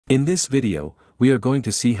In this video, we are going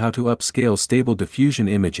to see how to upscale Stable Diffusion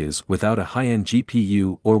images without a high-end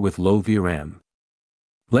GPU or with low VRAM.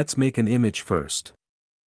 Let's make an image first.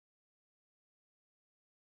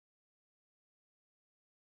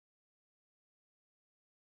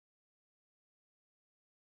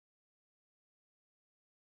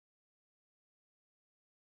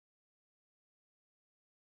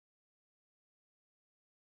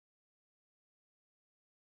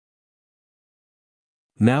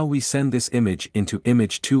 Now we send this image into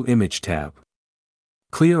Image to Image tab.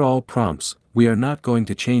 Clear all prompts. We are not going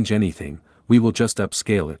to change anything, we will just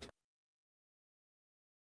upscale it.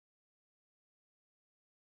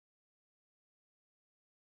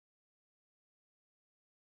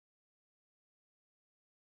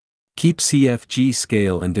 Keep CFG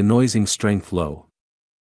scale and denoising strength low.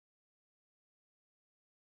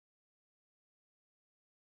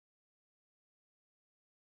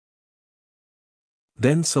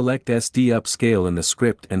 Then select SD Upscale in the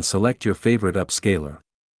script and select your favorite upscaler.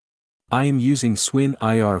 I am using Swin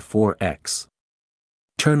IR4X.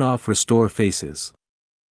 Turn off Restore Faces.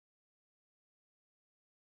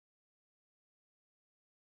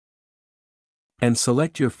 And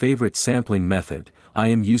select your favorite sampling method. I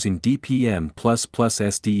am using DPM++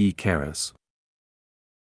 SDE Keras.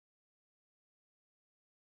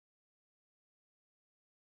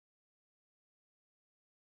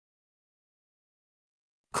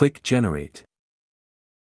 Click Generate.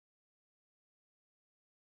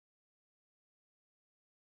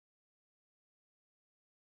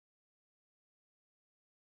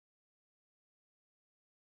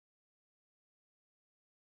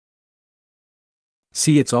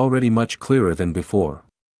 See, it's already much clearer than before.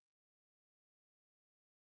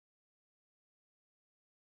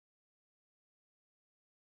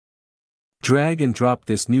 Drag and drop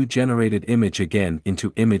this new generated image again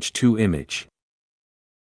into Image to Image.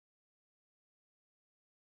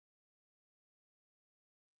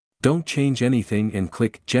 Don't change anything and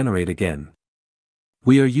click Generate again.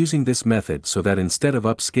 We are using this method so that instead of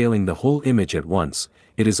upscaling the whole image at once,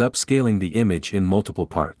 it is upscaling the image in multiple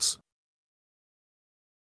parts.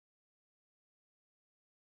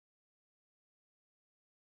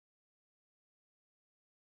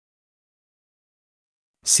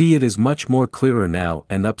 See, it is much more clearer now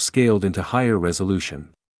and upscaled into higher resolution.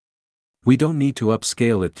 We don't need to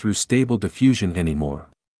upscale it through Stable Diffusion anymore.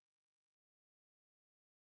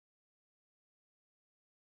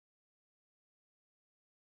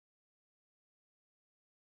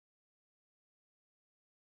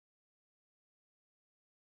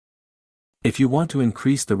 If you want to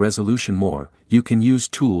increase the resolution more, you can use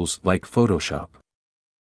tools like Photoshop.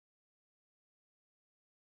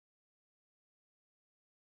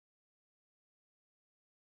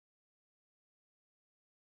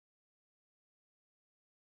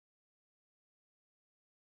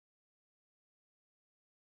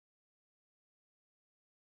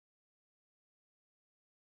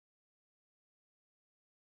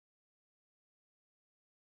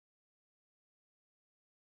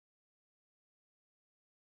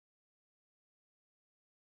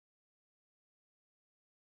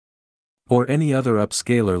 Or any other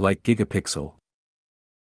upscaler like Gigapixel.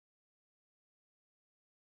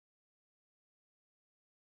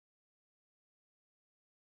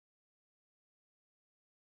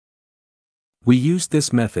 We use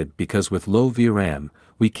this method because with low VRAM,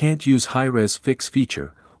 we can't use high-res fix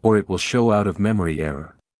feature, or it will show out of memory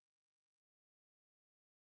error.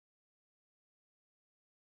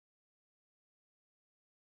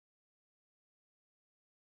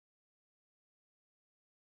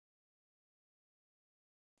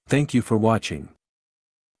 Thank you for watching.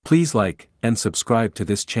 Please like and subscribe to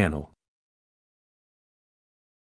this channel.